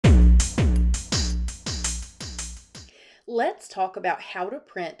Let's talk about how to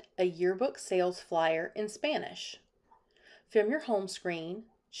print a yearbook sales flyer in Spanish. From your home screen,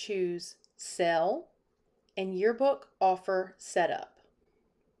 choose Sell and Yearbook Offer Setup.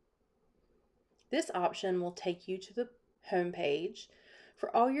 This option will take you to the home page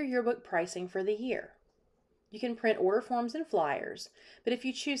for all your yearbook pricing for the year. You can print order forms and flyers, but if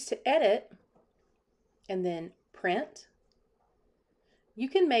you choose to edit and then print, you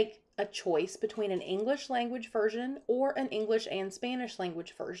can make a choice between an English language version or an English and Spanish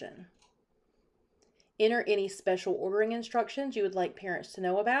language version. Enter any special ordering instructions you would like parents to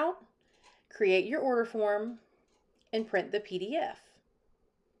know about, create your order form, and print the PDF.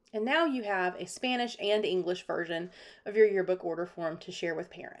 And now you have a Spanish and English version of your yearbook order form to share with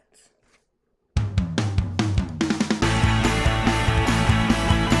parents.